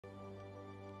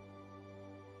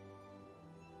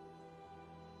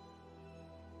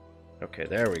Okay,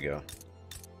 there we go.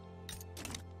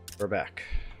 We're back.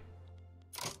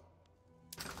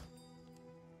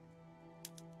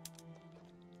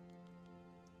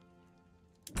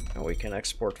 Oh, we can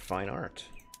export fine art.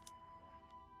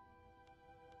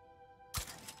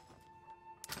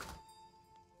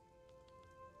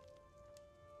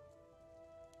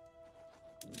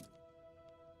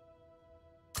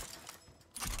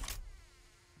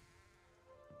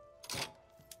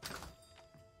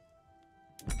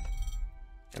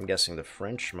 I'm guessing the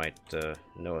French might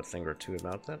know a thing or two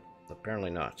about that. Apparently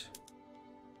not.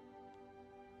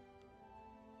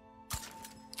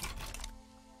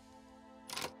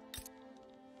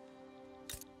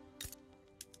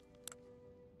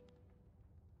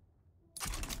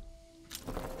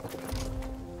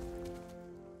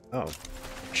 Oh,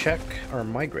 Czech are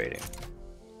migrating.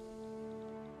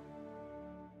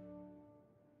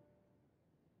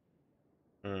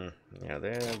 Yeah,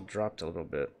 they dropped a little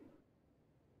bit.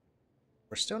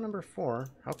 We're still number 4.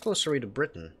 How close are we to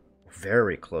Britain?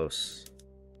 Very close.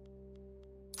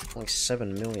 Only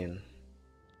 7 million.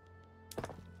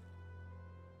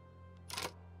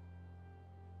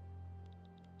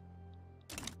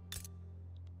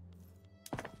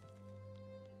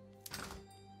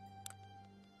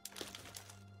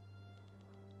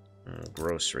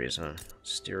 Groceries, huh?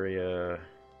 Austria.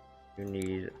 You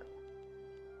need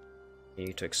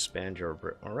to expand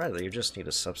your... Or rather, you just need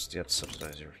to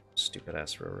subsidize your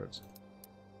stupid-ass railroads.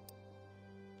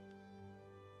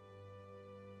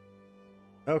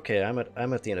 Okay, I'm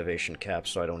at the innovation cap,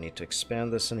 so I don't need to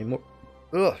expand this anymore.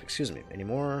 Ugh, excuse me,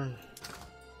 anymore.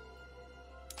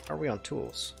 Are we on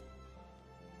tools?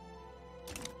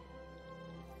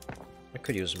 I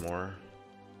could use more.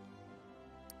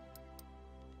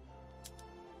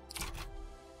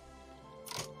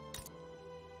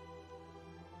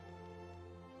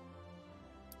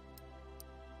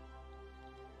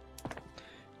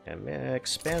 And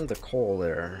expand the coal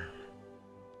there.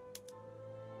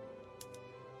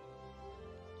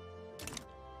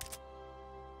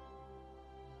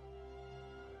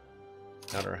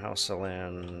 Outer house of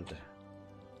land.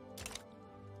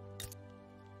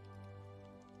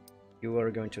 You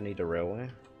are going to need a railway.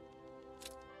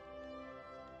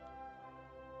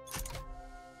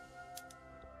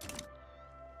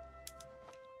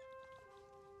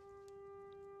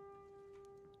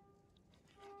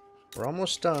 We're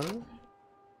almost done.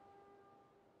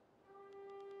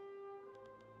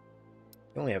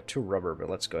 We only have 2 rubber, but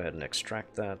let's go ahead and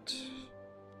extract that.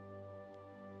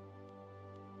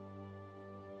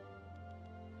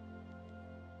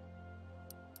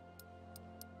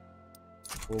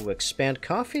 We'll expand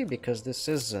coffee because this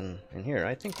is in here.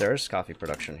 I think there is coffee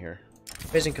production here.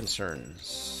 Raising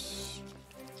concerns.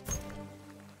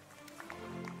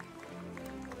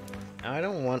 I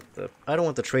don't want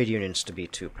the trade unions to be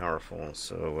too powerful,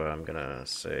 so I'm gonna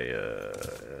say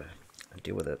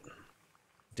deal with it.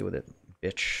 Deal with it,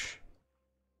 bitch.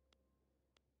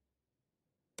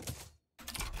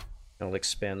 I'll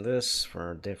expand this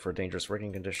for dangerous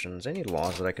working conditions. Any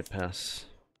laws that I could pass?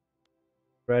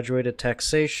 Graduated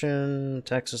taxation,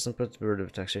 taxes and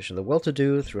derivative taxation. The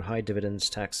well-to-do through high dividends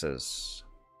taxes.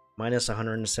 Minus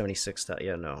 176.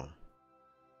 Yeah, no.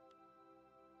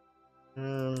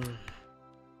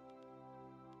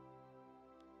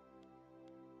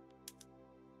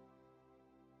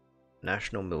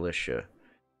 National militia.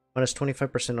 Minus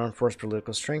 25% armed force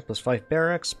political strength, plus 5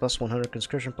 barracks, plus 100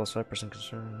 conscription, plus 5%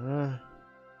 conscription.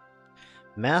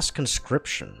 Mass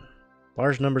conscription.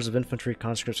 Large numbers of infantry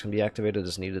conscripts can be activated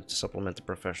as needed to supplement the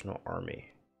professional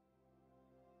army.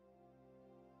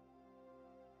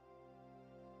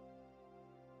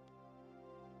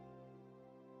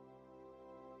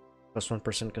 Plus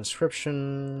 1%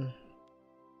 conscription.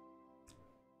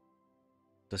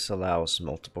 This allows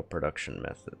multiple production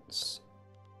methods.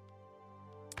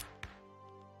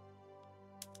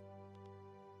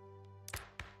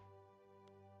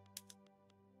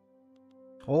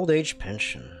 Old age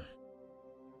pension.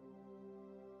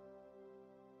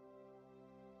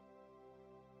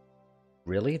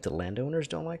 Really? The landowners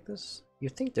don't like this?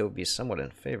 You'd think they would be somewhat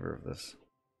in favor of this.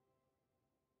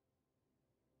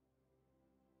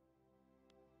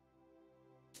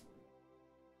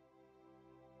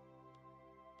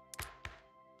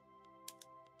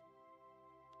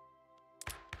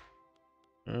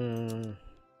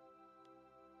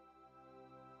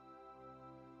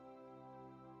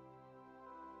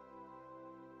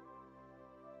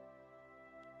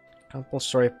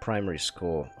 Compulsory primary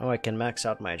school. Oh, I can max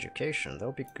out my education.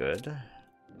 That'll be good.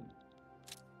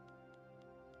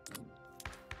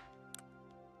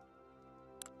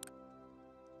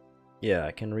 Yeah,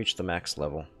 I can reach the max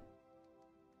level.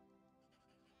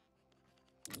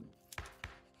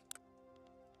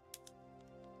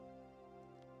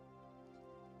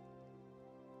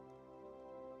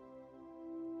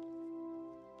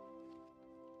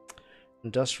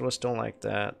 Industrialists don't like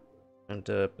that. And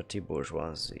petit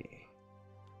bourgeoisie.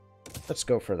 Let's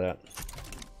go for that.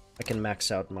 I can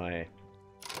max out my...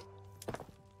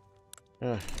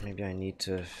 maybe I need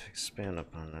to expand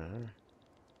upon that.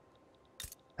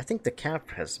 I think the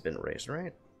cap has been raised,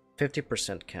 right?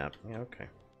 50% cap. Yeah, okay.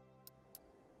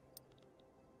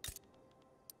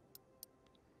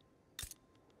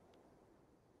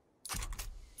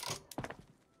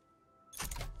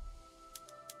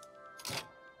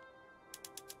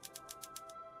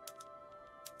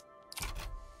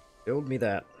 Build me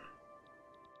that.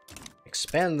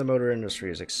 Expand the motor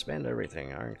industries. Expand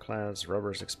everything. Ironclads,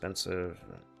 rubber's expensive.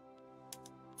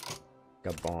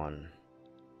 Gabon.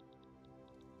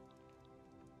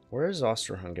 Where is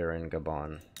Austro-Hungarian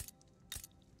Gabon?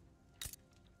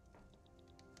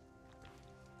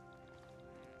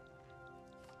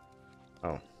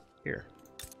 Oh, here.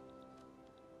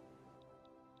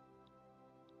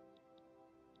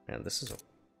 Man, this is a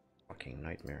fucking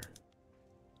nightmare.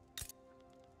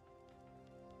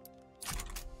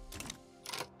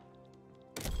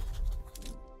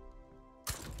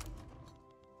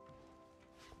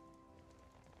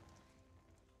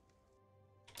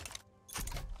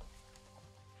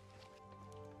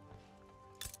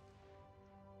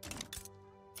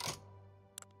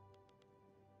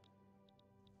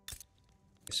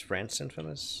 Is France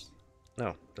infamous?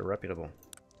 No, they're reputable.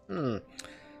 Hmm.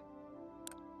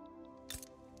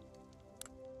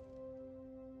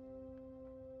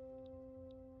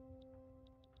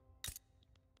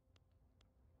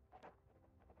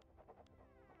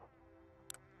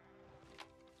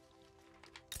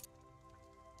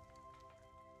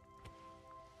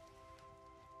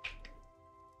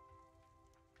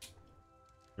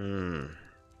 Hmm.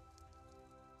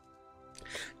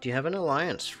 Do you have an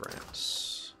alliance, France?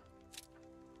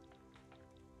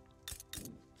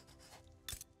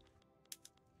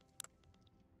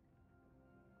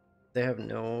 They have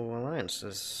no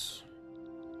alliances.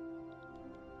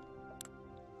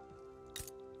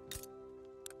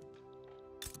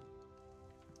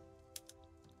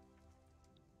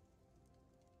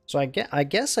 So I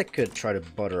guess I could try to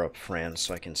butter up France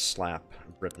so I can slap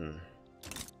Britain.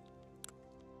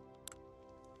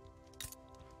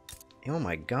 Oh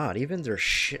my god, even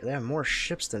they have more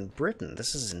ships than Britain.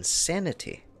 This is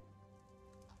insanity.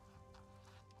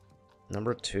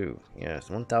 Number 2. Yeah,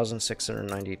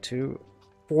 1,692.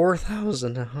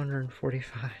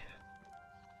 4,145.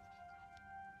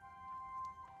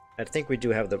 I think we do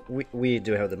have we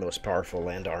do have the most powerful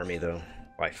land army though,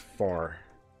 by far.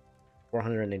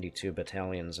 482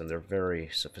 battalions, and they're very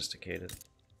sophisticated.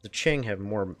 The Qing have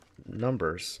more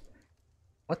numbers.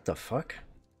 What the fuck?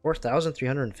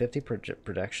 4,350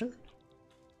 production?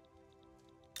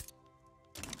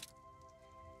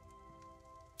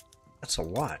 That's a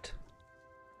lot.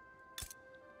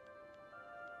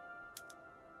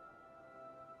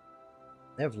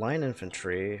 They have line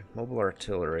infantry, mobile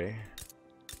artillery.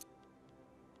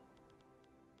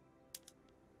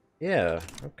 Yeah,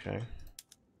 okay.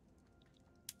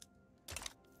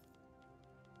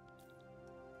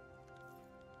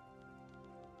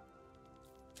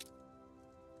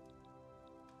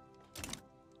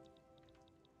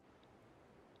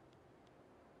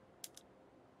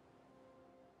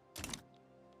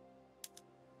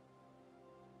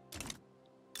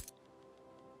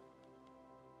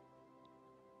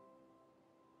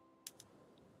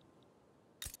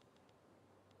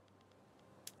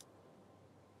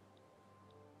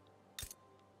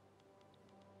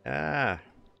 Ah.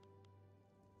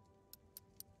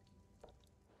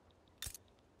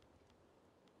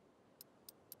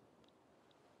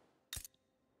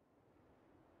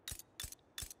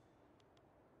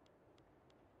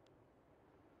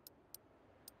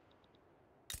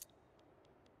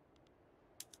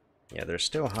 Yeah, they're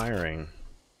still hiring.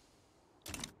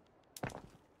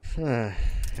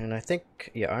 And I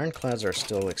think, yeah, ironclads are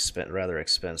still rather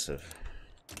expensive.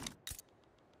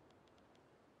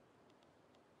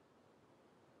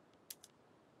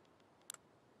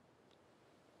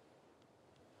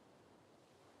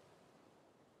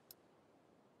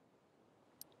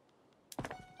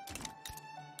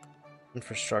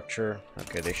 Infrastructure.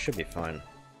 Okay, they should be fine.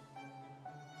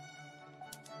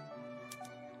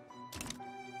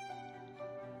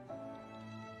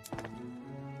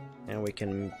 And we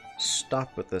can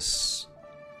stop with this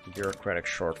bureaucratic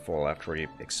shortfall after we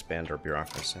expand our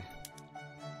bureaucracy.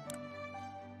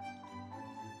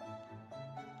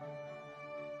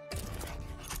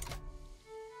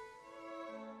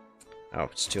 Oh,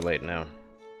 it's too late now.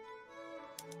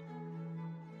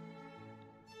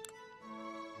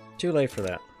 Too late for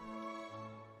that.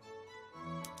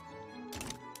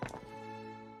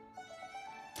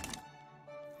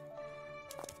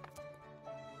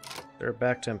 They're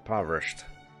back to impoverished.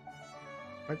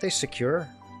 Aren't they secure?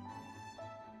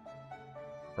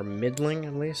 Or middling,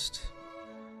 at least?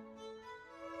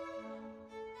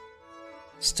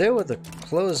 Still with the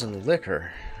clothes and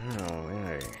liquor. Oh,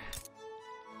 yeah.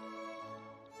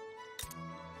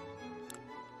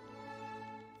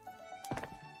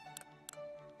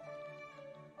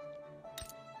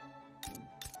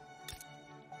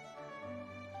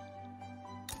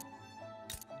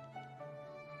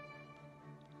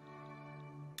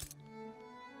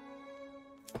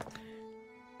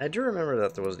 I do remember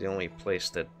that there was the only place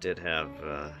that did have,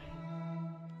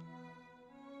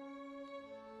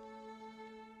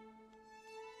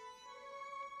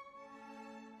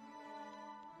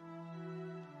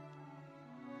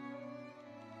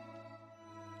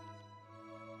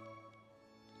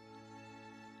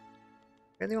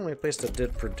 and the only place that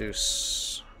did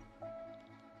produce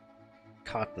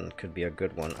cotton could be a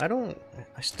good one. I don't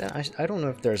know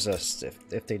if there's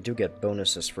if they do get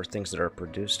bonuses for things that are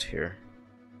produced here.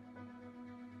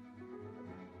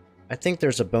 I think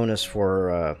there's a bonus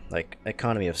for, like,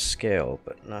 economy of scale,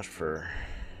 but not for...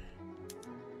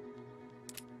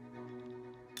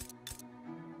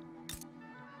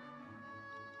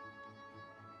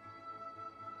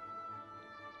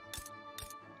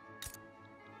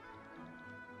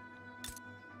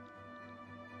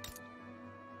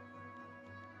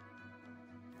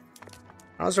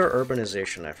 How's our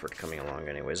urbanization effort coming along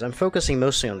anyways? I'm focusing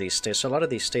mostly on these states, so a lot of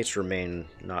these states remain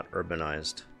not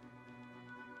urbanized.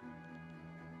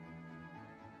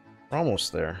 We're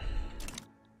almost there.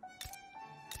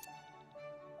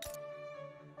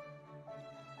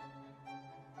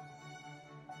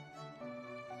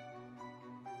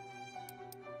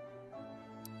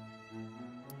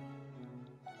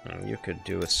 You could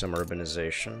do with some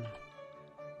urbanization.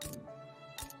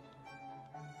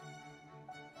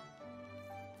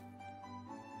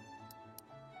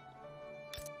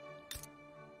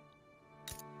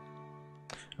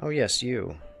 Oh yes,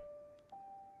 you.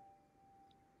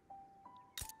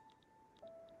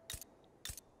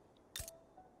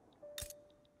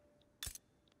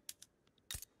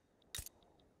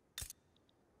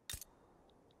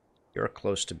 You're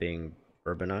close to being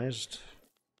urbanized.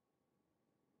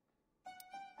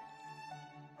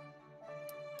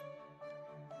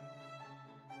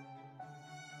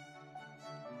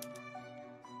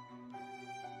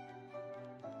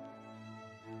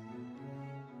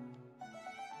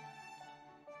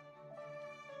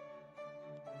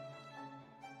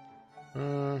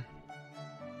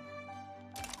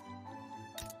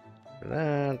 For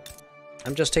that,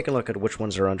 I'm just taking a look at which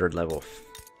ones are under level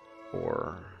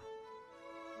 4.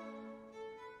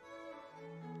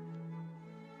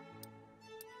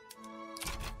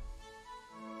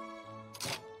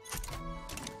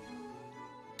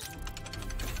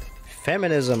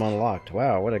 Feminism unlocked.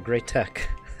 Wow, what a great tech.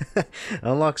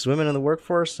 Unlocks women in the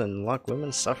workforce and unlock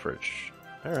women's suffrage.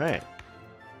 Alright.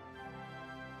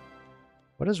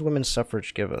 What does women's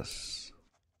suffrage give us?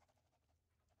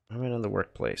 Women in the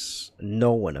workplace.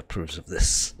 No one approves of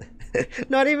this.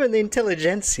 Not even the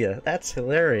intelligentsia. That's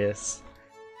hilarious.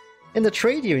 And the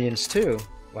trade unions, too.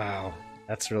 Wow,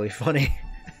 that's really funny.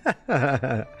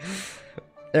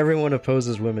 Everyone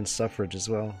opposes women's suffrage as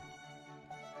well.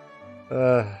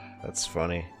 That's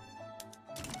funny.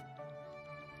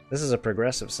 This is a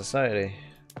progressive society.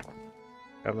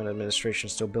 Government administration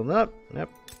still building up. Yep.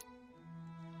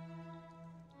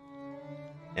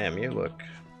 Damn, you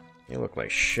look like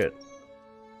shit.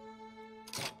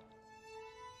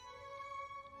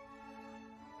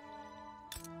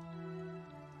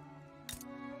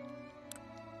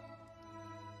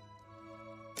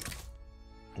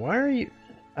 Why are you...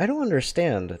 I don't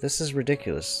understand. This is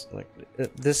ridiculous. Like,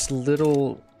 this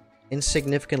little,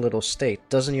 insignificant little state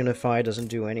doesn't unify, doesn't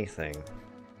do anything.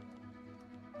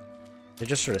 They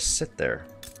just sort of sit there.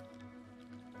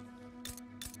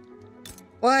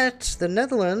 What? The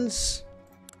Netherlands?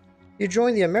 You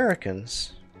joined the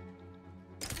Americans?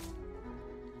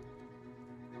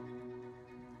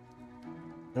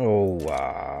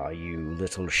 Oh, you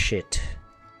little shit.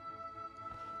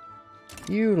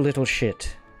 You little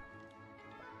shit.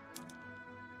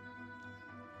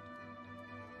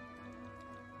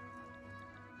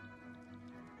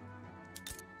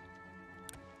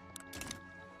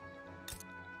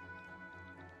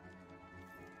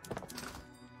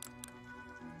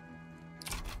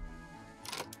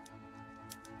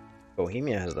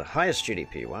 Bohemia has the highest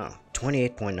GDP. Wow.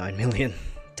 28.9 million.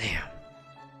 Damn.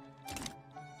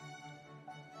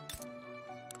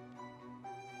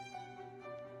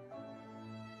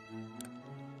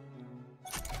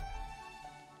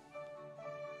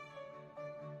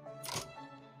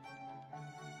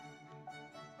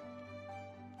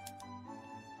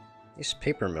 These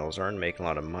paper mills aren't making a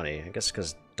lot of money. I guess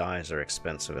because dyes are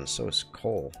expensive and so is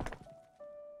coal.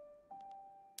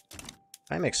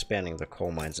 I'm expanding the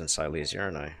coal mines in Silesia,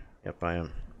 aren't I? Yep, I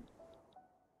am.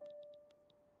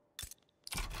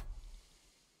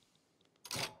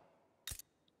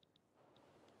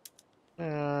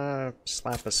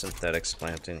 Slap a synthetics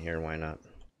plant in here, why not?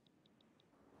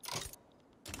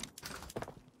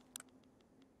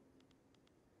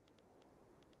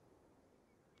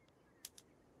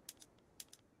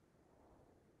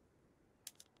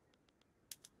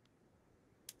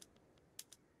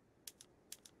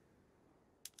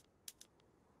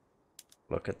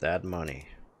 Look at that money.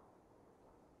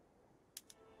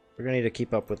 We're gonna need to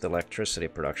keep up with electricity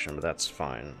production, but that's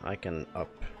fine. I can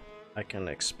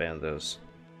expand those.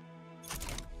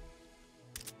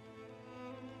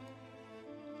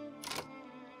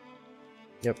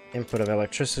 Yep, input of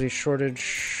electricity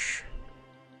shortage.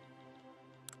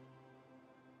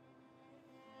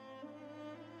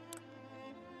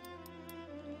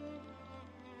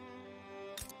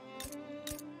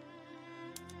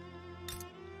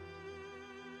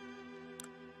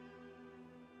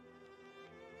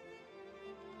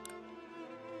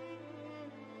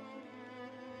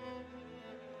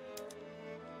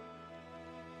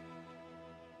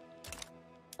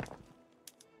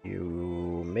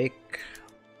 You make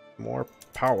more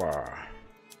power.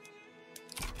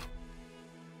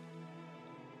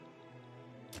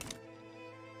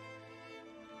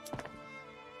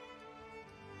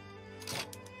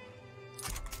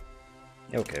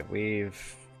 Okay,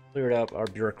 we've cleared up our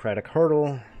bureaucratic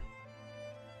hurdle.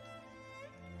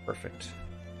 Perfect.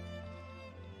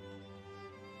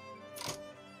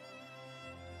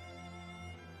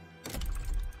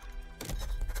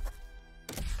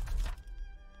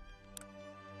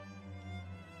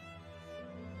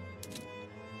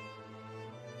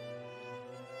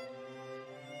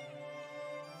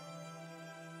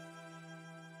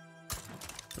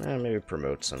 Maybe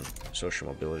promote some social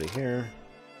mobility here.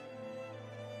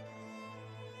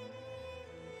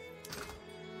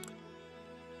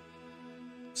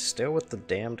 Still with the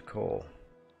damned coal.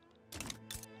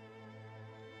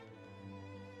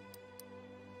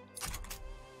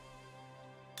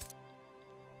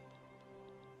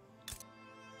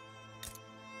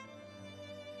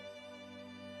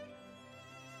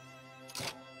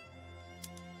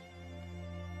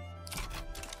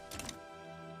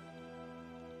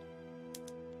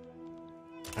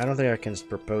 I don't think I can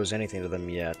propose anything to them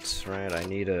yet, right? I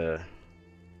need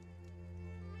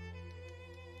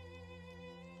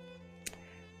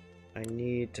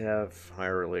to have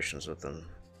higher relations with them.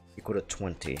 Equal to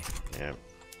 20, yeah.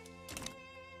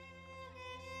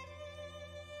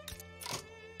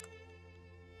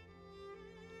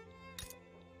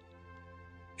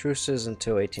 Truces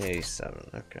until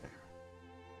 1887, okay.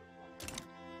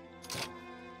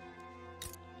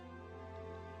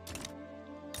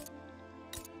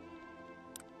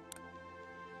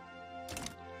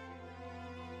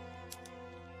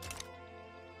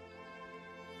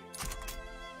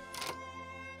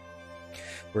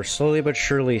 We're slowly but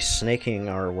surely snaking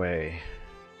our way.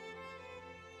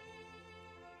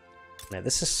 Man,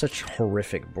 this is such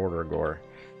horrific border gore.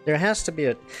 There has to be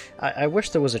a... I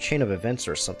wish there was a chain of events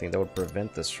or something that would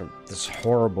prevent this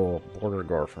horrible border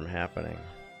gore from happening.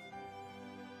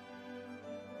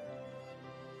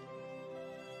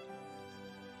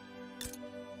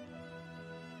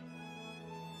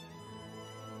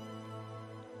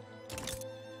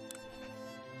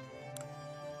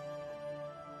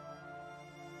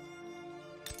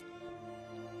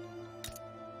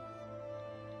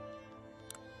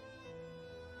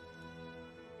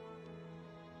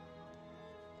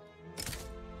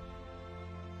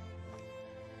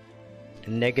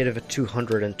 Negative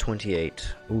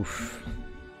 228. Oof.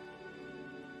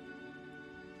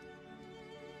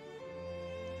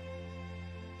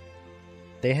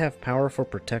 They have powerful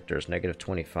protectors, negative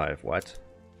 25. What?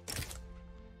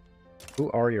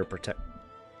 Who are your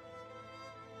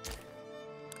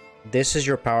This is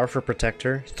your powerful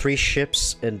protector? 3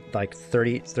 ships and like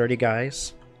 30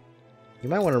 guys? You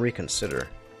might want to reconsider.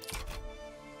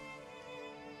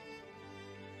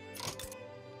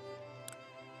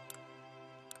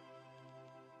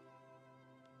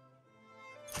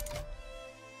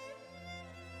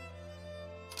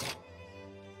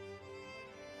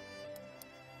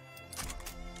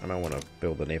 I might want to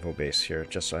build a naval base here,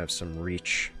 just so I have some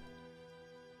reach.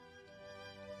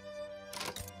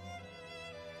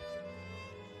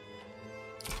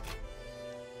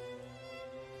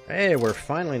 Hey, we're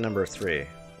finally number 3.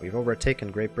 We've overtaken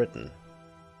Great Britain.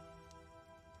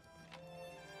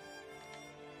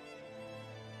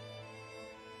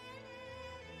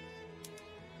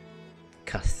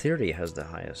 30 has the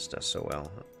highest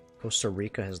SOL. Costa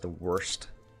Rica has the worst.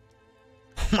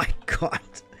 Oh my god.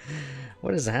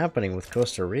 What is happening with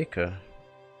Costa Rica?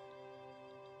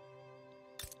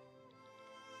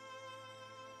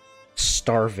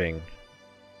 Starving.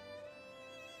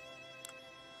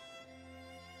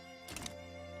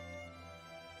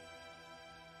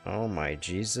 Oh my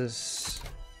Jesus.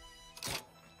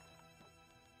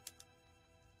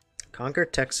 Conquer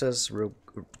Texas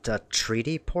the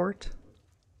treaty port?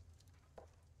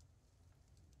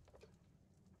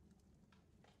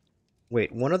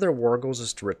 Wait, one of their war goals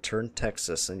is to return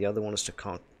Texas and the other one is to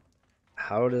conquer.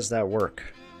 How does that work?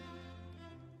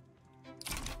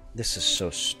 This is so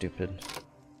stupid.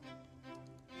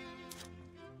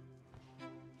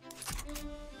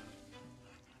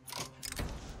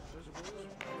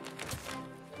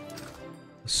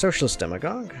 Socialist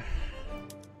demagogue.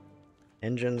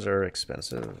 Engines are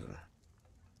expensive.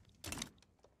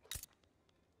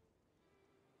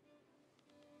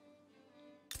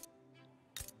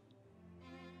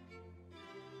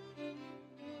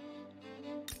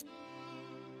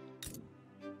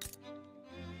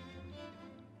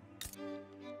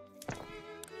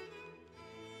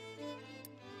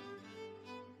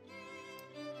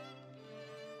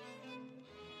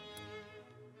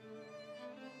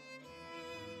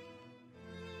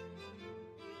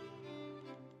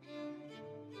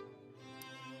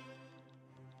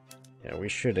 Yeah, we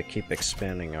should keep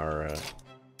expanding our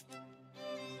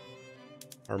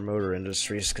motor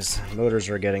industries, because motors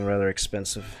are getting rather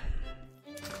expensive.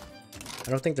 I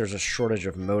don't think there's a shortage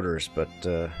of motors, but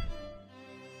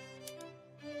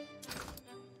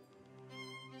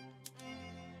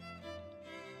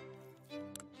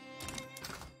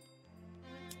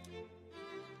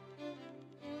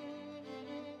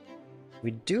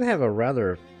we do have a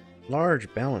rather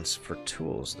large balance for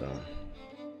tools, though.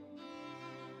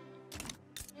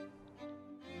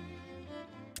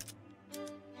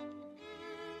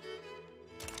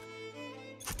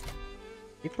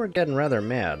 People are getting rather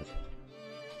mad.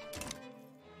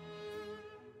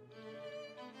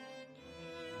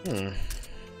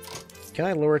 Can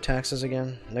I lower taxes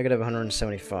again? Negative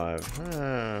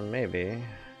 175. Maybe.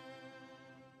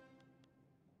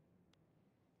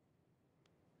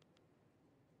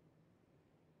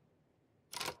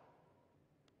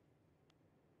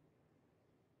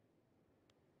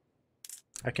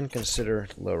 I can consider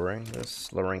lowering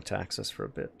taxes for a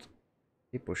bit.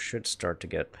 People should start to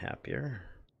get happier.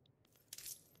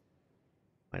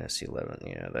 Minus 11,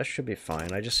 yeah, that should be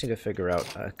fine. I just need to figure out,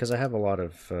 because I have a lot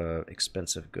of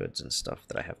expensive goods and stuff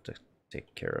that I have to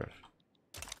take care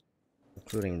of.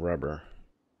 Including rubber.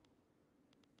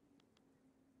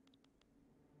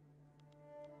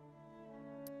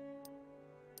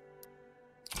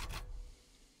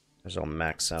 As I'll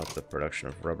max out the production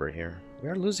of rubber here. We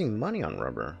are losing money on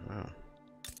rubber. Wow.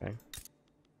 Okay.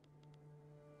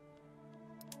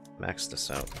 Max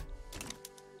this out.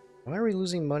 Why are we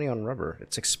losing money on rubber?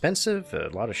 It's expensive. A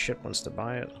lot of shit wants to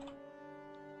buy it.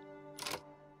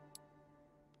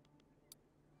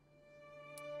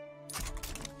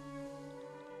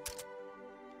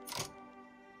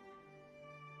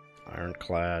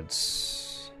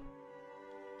 Ironclads.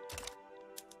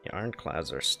 Yeah,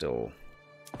 ironclads are still...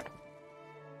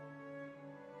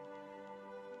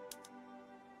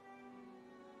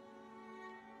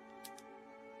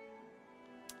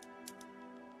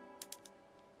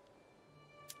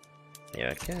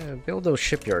 Yeah, I can build those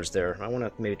shipyards there. I want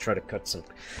to maybe try to cut some...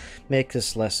 make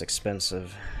this less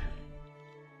expensive.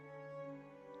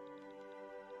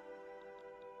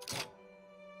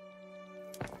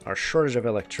 Our shortage of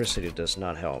electricity does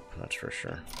not help, that's for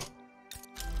sure.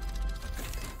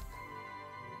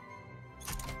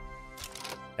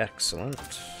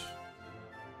 Excellent.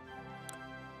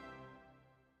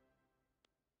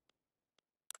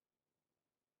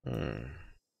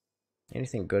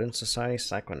 Anything good in society?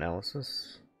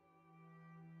 Psychoanalysis?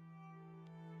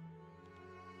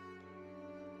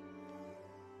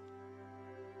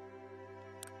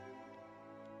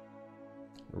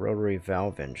 Rotary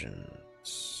valve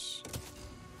engines.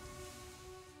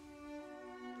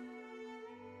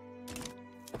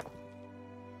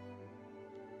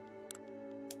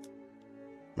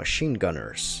 Machine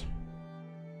gunners.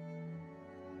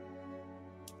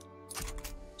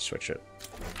 Switch it.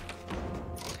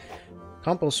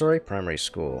 Compulsory primary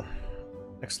school.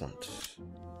 Excellent.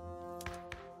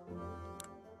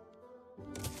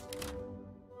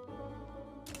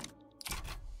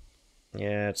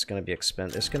 Yeah, it's gonna be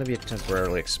expensive. It's gonna be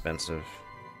temporarily expensive.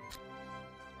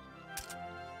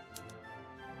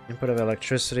 Input of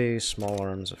electricity, small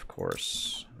arms, of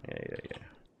course. Yeah.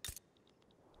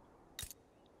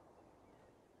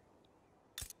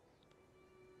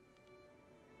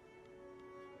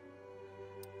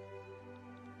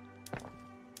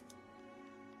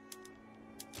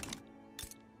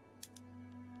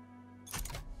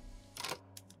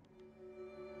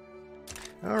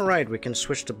 Alright, we can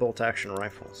switch to bolt-action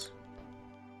rifles.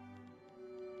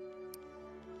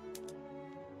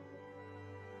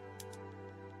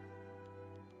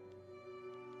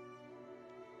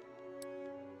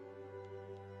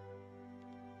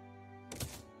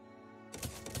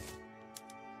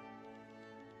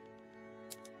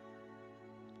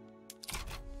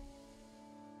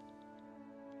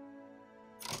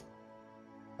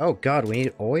 Oh god, we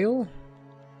need oil?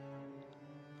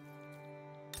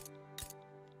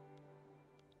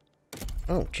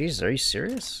 Oh, jeez, are you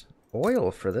serious?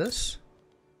 Oil for this?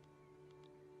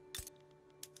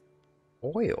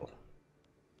 Oil?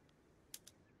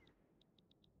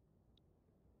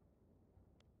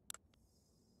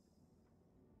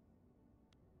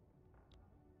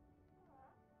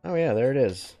 Oh yeah, there it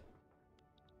is.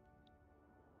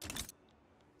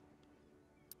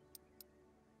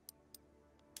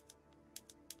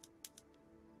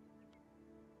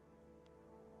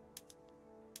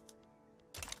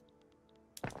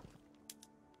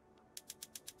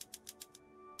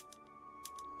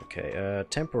 Okay,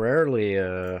 temporarily,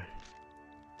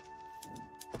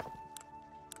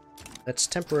 let's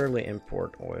temporarily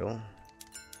import oil.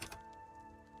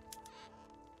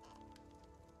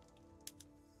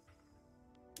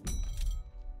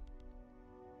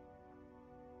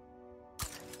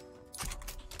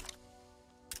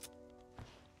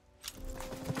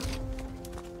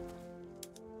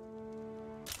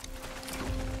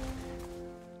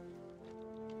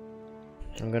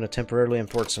 I'm gonna temporarily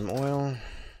import some oil.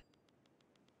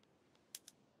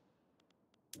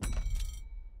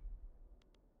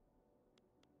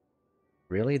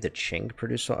 Really? The Ching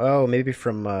produce oil? Oh, maybe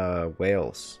from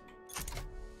Wales.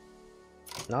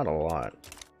 Not a lot.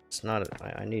 It's not.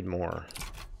 I need more.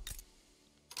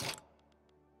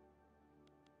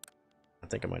 I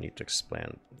think I might need to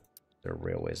expand their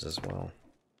railways as well.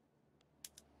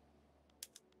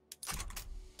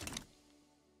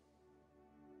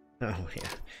 Oh yeah.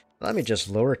 Let me just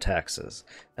lower taxes.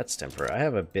 That's temporary. I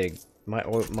have a big.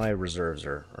 My reserves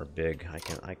are big. I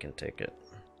can take it.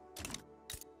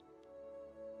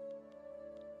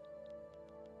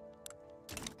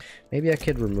 Maybe I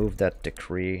could remove that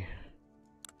decree.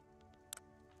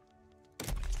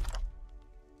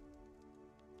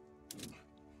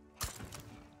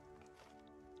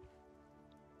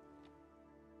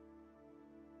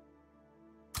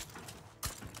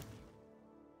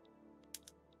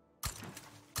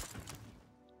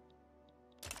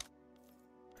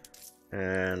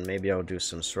 And maybe I'll do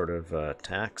some sort of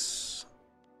tax.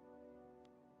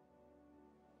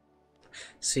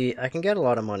 See, I can get a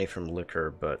lot of money from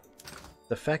liquor, but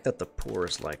the fact that the poor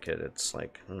is like it, it's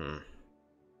like,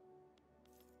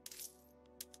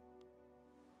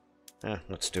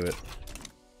 let's do it.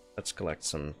 Let's collect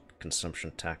some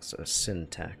consumption tax, a sin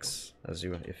tax,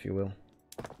 if you will.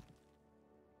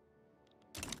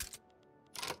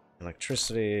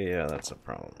 Electricity, yeah, that's a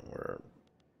problem. We're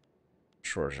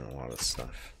shorting a lot of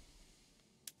stuff.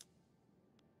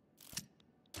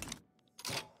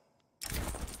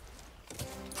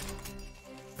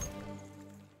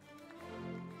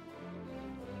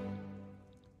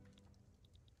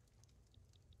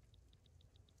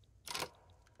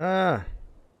 Ah,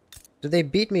 did they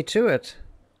beat me to it?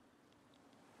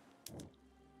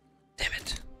 Damn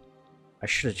it. I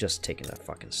should have just taken that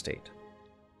fucking state.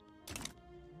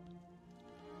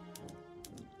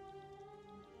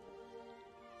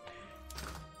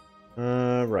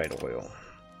 Right, oil.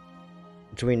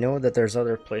 Do we know that there's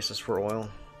other places for oil?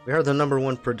 We are the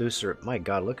 #1 producer. My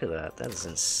god, look at that. That is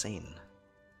insane.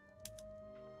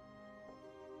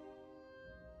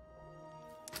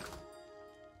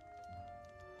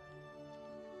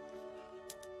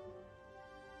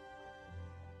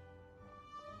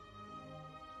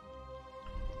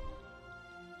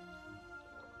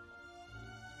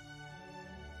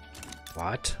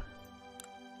 What?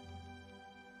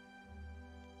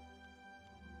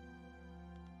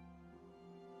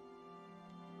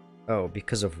 Oh,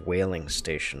 because of whaling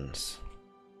stations.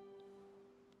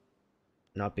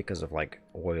 Not because of, like,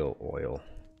 oil.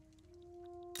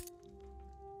 Is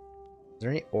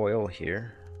there any oil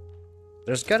here?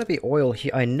 There's gotta be oil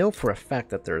here. I know for a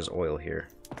fact that there's oil here.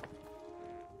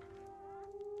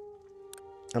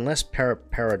 Unless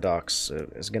Paradox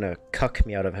is gonna cuck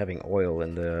me out of having oil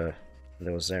in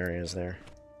those areas there.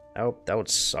 That would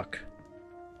suck.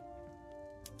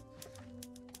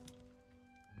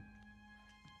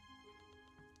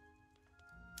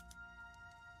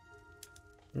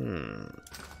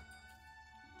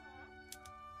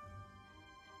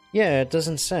 Yeah, it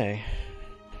doesn't say.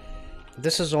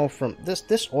 This is all from this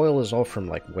oil is all from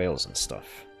like Wales and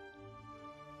stuff.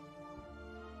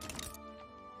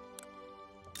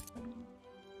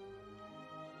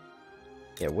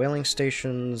 Yeah, whaling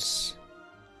stations.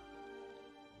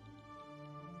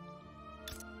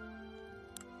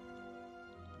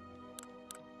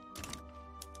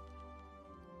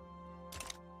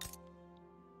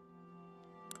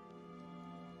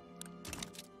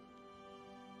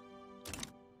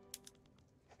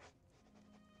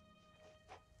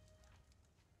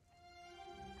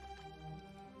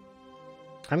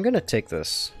 I'm gonna take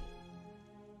this.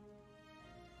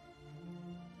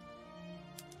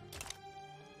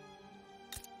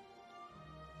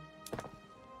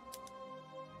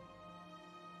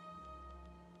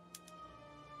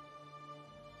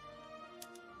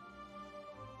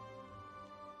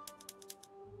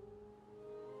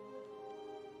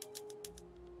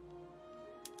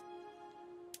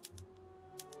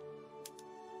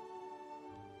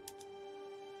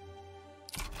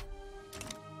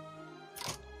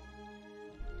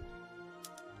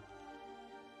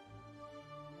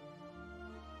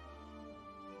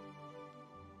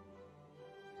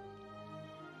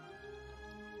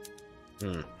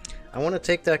 I want to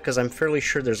take that because I'm fairly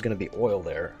sure there's going to be oil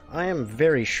there. I am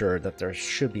very sure that there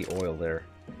should be oil there.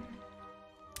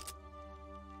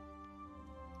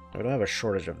 I don't have a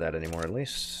shortage of that anymore, at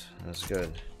least. That's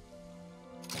good.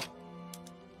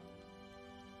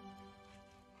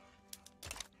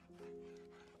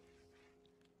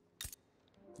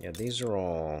 Yeah, these are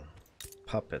all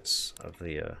puppets of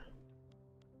the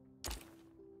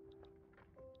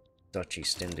Dutch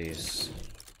East Indies.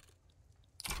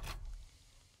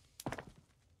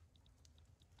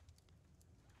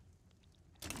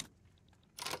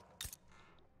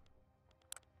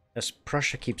 As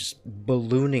Prussia keeps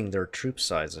ballooning their troop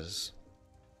sizes.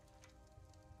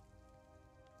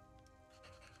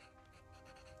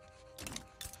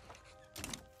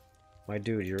 My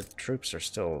dude, your troops are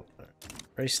still...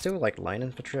 Are you still like line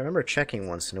infantry? I remember checking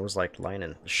once and it was like line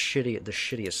in... the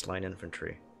shittiest line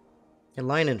infantry. Yeah,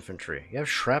 line infantry. You have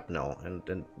shrapnel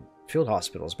and field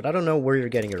hospitals, but I don't know where you're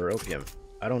getting your opium.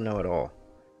 I don't know at all.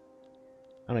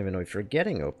 I don't even know if you're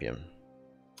getting opium.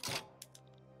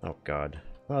 Oh god.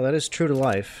 Well, that is true to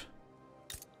life.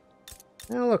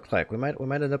 It'll look like we might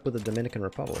end up with the Dominican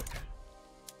Republic.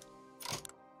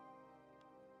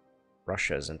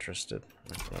 Russia is interested.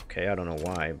 Okay, I don't know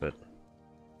why, but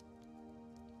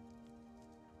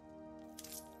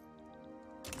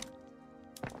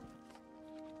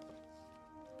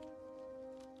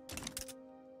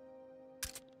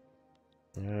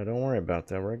don't worry about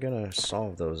that. We're gonna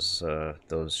solve those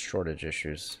shortage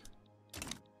issues.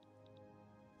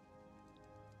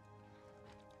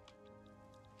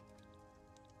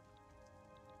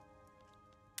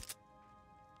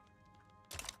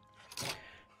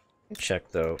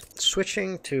 Check though.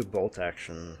 Switching to bolt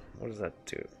action, what does that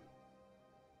do?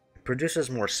 It produces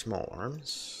more small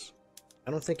arms.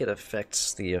 I don't think it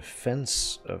affects the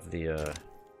offense of the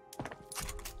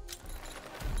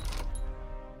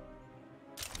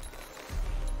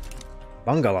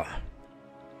Bangala.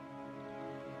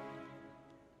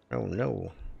 Oh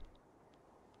no.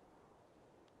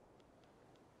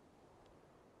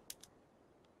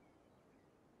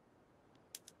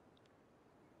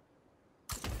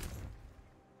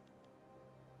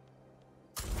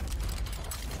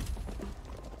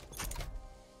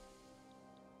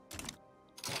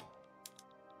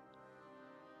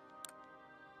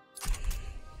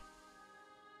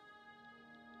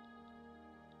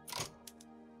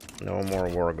 No more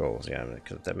war goals, yeah,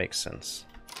 because that makes sense.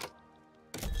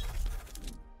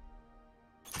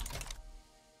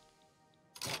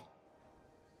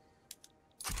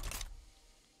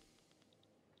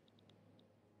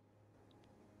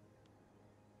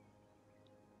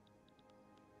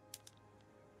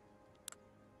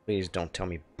 Please don't tell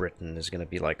me Britain is gonna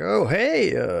be like, oh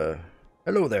hey,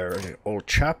 hello there, old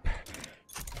chap.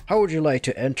 How would you like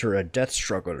to enter a death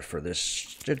struggle for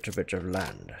this little bit of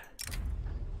land?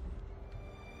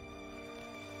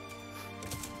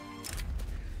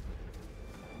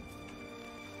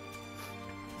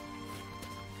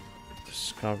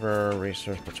 Discover,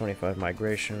 research for 25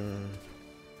 migration.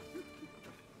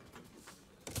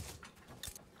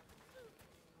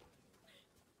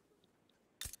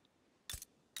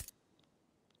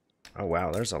 Oh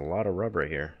wow, there's a lot of rubber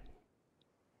here.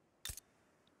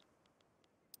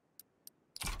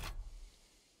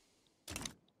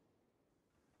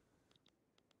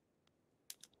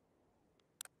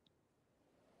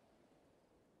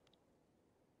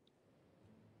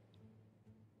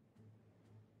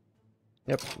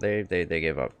 Yep, they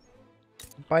gave up.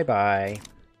 Bye-bye.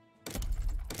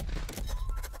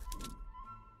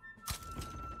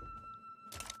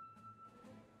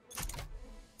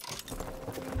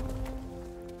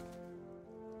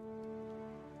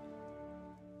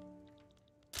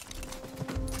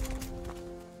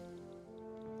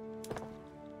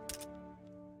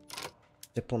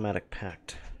 Diplomatic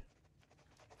pact.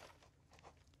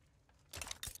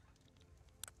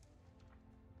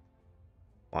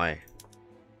 Why?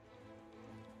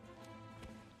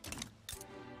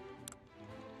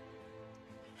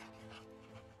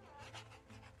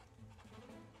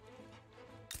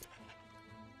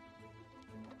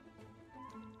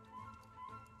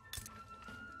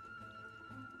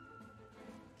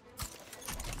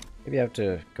 Maybe I have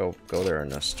to go there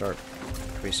and start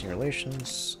increasing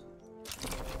relations.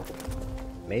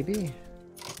 Maybe?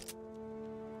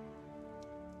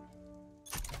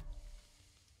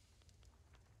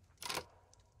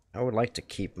 I would like to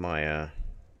keep my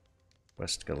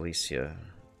West Galicia.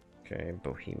 Okay,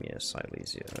 Bohemia,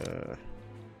 Silesia.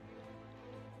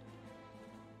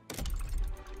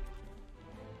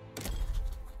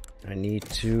 I need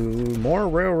more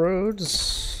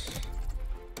railroads.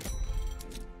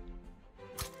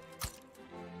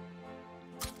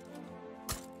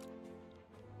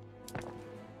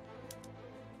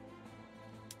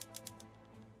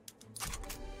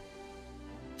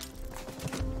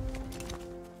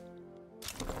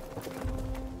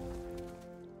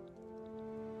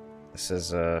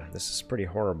 This is pretty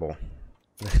horrible.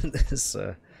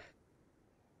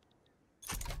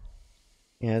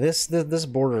 Yeah, this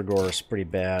border gore is pretty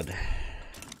bad.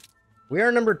 We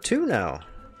are number 2 now.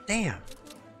 Damn.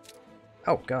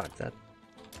 Oh god,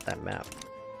 that map.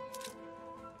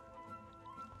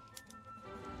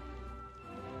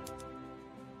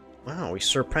 Wow, we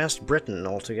surpassed Britain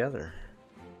altogether.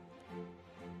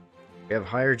 We have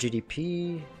higher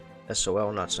GDP,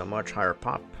 SOL not so much, higher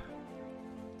pop.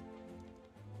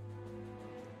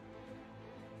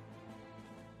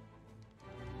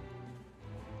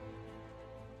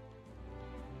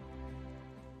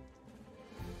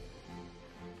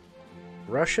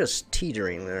 Russia's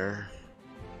teetering there.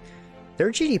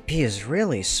 Their GDP is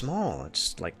really small.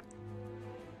 It's like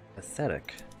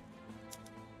pathetic.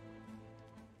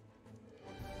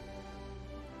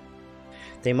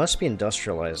 They must be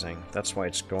industrializing. That's why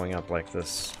it's going up like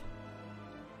this.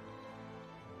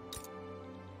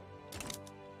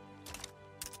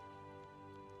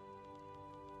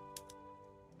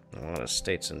 A lot of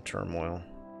states in turmoil.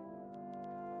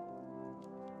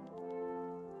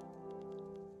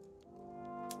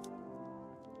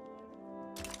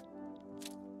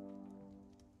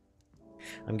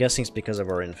 I'm guessing it's because of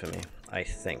our infamy. I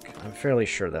think. I'm fairly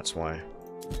sure that's why.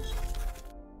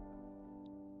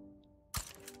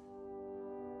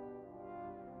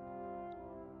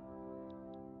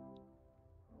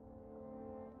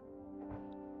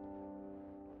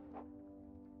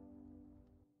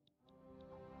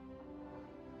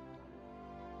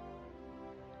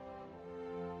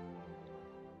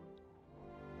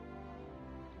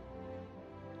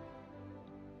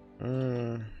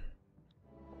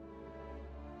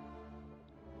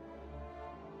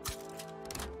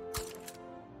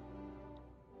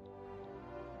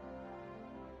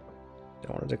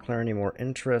 Don't want to declare any more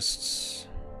interests.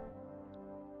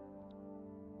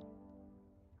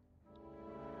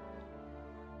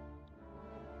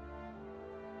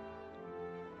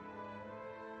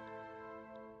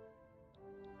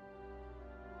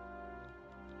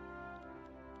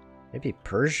 Maybe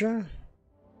Persia?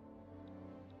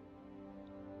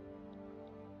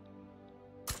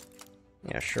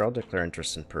 Yeah, sure, I'll declare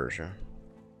interest in Persia.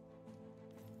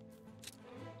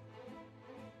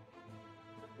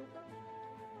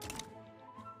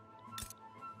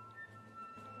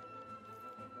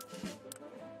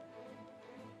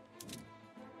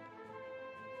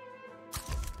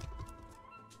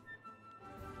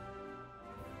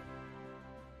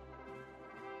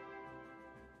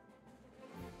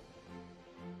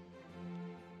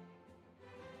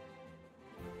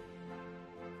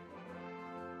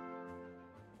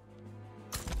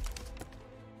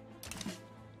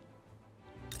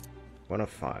 One of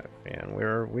 5, and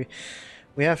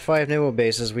we have 5 naval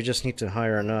bases. We just need to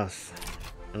hire enough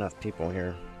people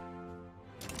here.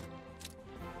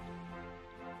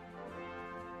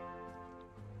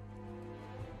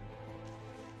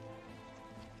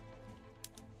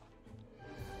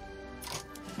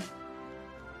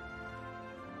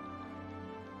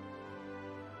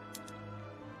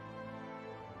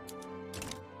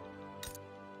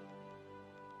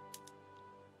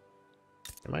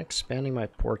 Am I expanding my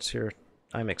ports here?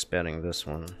 I'm expanding this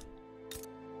one.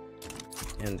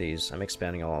 And these. I'm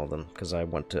expanding all of them because I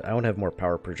want to have more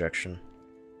power projection.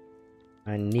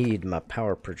 I need my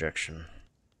power projection.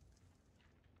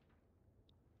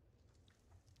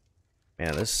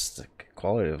 Man, the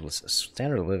quality of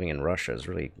standard of living in Russia is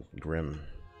really grim.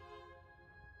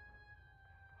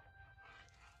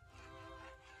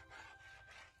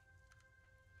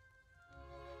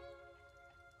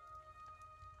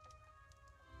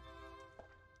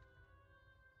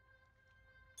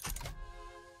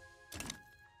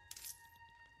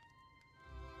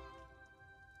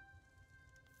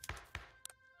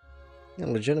 Yeah,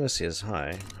 legitimacy is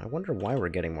high. I wonder why we're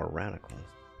getting more radical.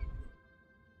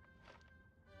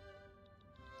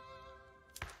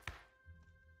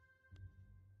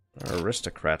 Our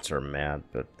aristocrats are mad,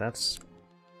 but it's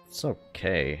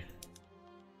okay.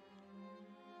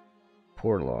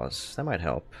 Poor laws. That might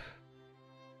help.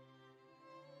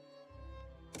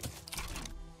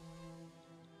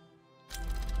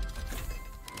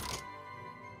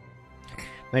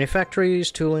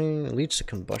 Manufactories, tooling, leads to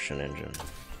combustion engine.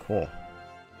 Cool.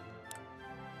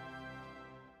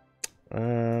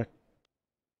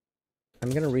 I'm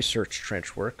gonna research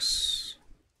trench works.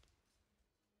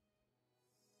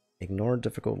 Ignore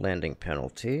difficult landing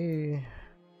penalty.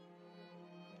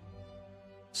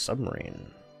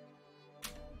 Submarine.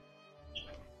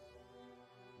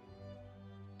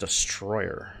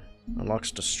 Destroyer.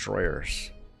 Unlocks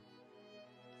destroyers.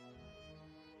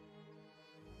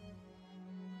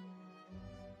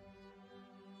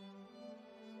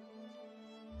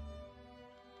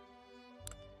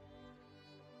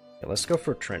 Okay, let's go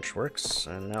for trench works,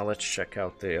 and now let's check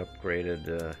out the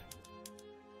upgraded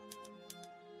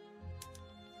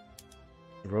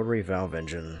rotary valve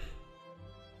engine.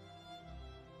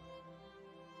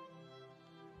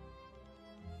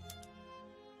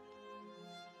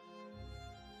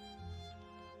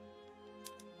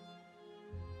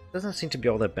 Doesn't seem to be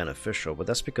all that beneficial, but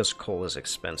that's because coal is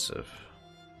expensive.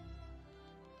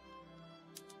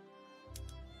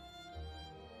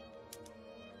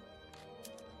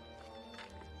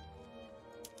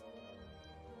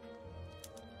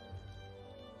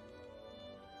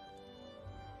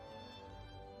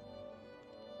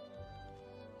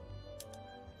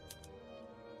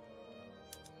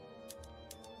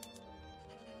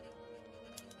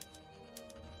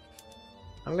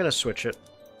 I'm gonna switch it.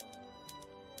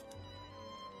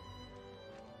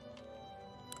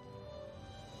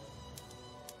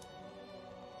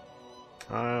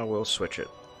 We'll switch it.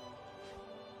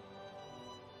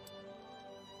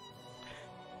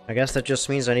 I guess that just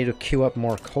means I need to queue up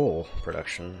more coal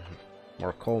production,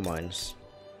 more coal mines.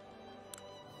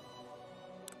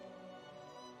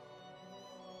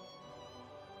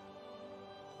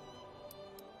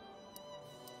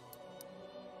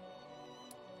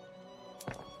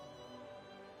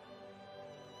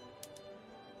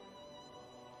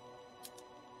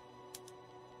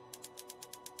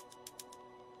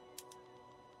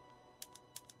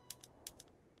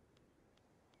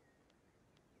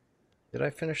 Did I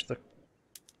finish the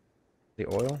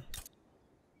oil?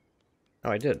 Oh,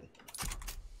 I did.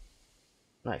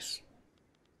 Nice.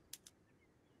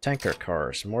 Tanker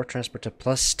cars, more transport to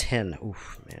plus 10.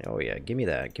 Oof, man. Oh yeah, give me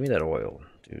that. Give me that oil,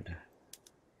 dude.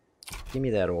 Give me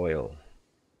that oil.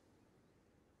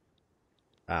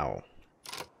 Ow.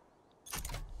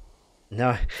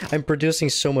 Now, I'm producing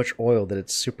so much oil that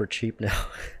it's super cheap now.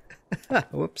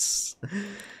 Whoops.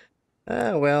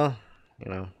 Well, you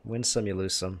know, win some, you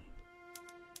lose some.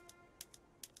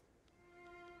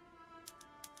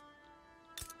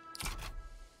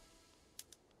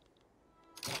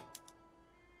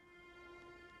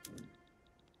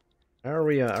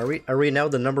 Are we now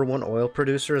the #1 oil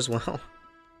producer as well?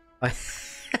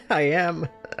 I am.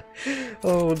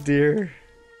 Oh dear.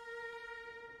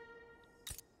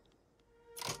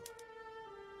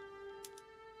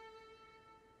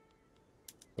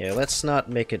 Yeah, let's not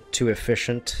make it too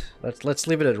efficient. Let's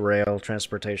leave it at rail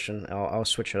transportation. I'll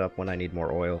switch it up when I need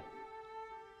more oil.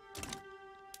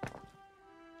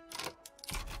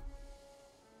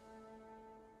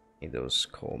 Need those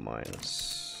coal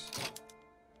mines.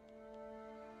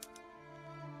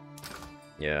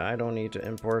 Yeah, I don't need to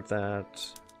import that.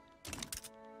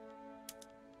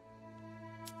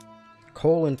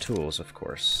 Coal and tools, of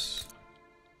course.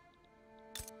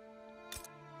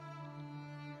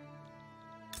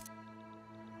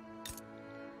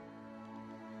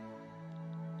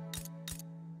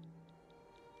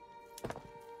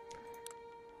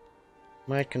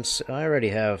 I already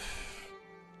have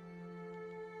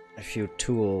a few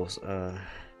tools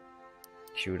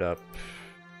queued up.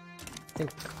 I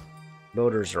think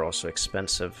motors are also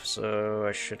expensive, so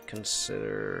I should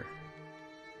consider...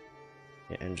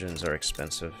 Yeah, engines are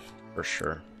expensive, for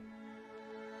sure.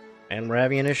 And we're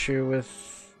having an issue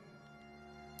with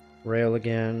rail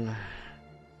again.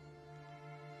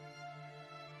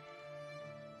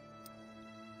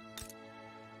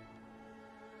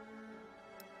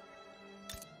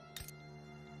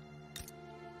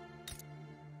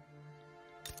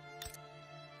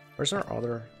 Where's our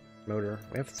other motor?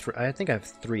 We have I think I have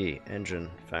 3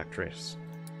 engine factories.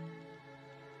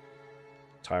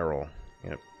 Tyrol.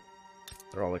 Yep.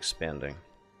 They're all expanding.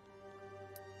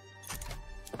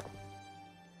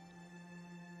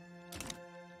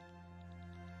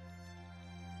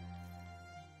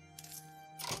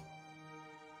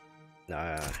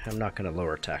 I'm not going to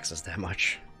lower taxes that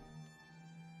much.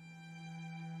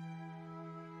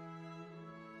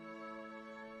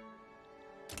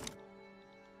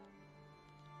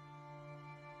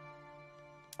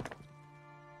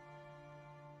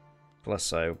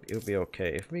 Plus, it would be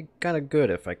okay. It'd be kind of good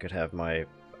if I could have I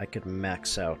could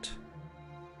max out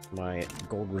my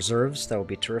gold reserves. That would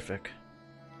be terrific.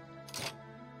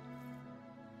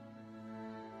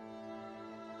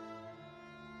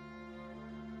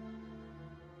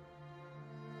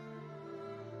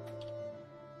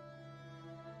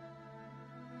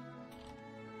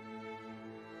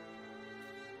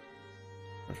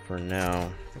 But for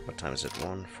now, what time is it?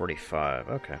 1:45.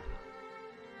 Okay.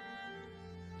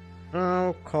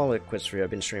 I'll call it quits for you. I've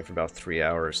been streaming for about 3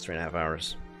 hours, 3.5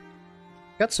 hours.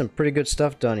 Got some pretty good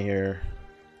stuff done here.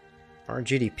 Our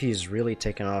GDP is really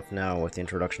taking off now with the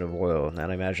introduction of oil, and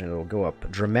I imagine it'll go up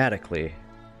dramatically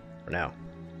for now.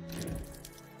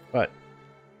 But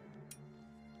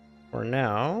for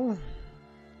now,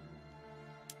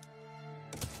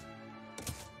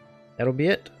 that'll be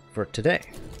it for today.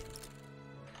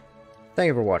 Thank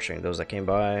you for watching. Those that came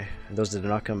by, and those that did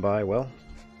not come by, well,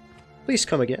 please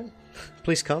come again.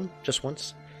 Please come, just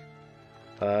once.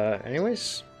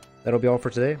 Anyways, that'll be all for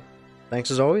today.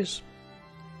 Thanks as always.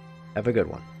 Have a good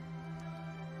one.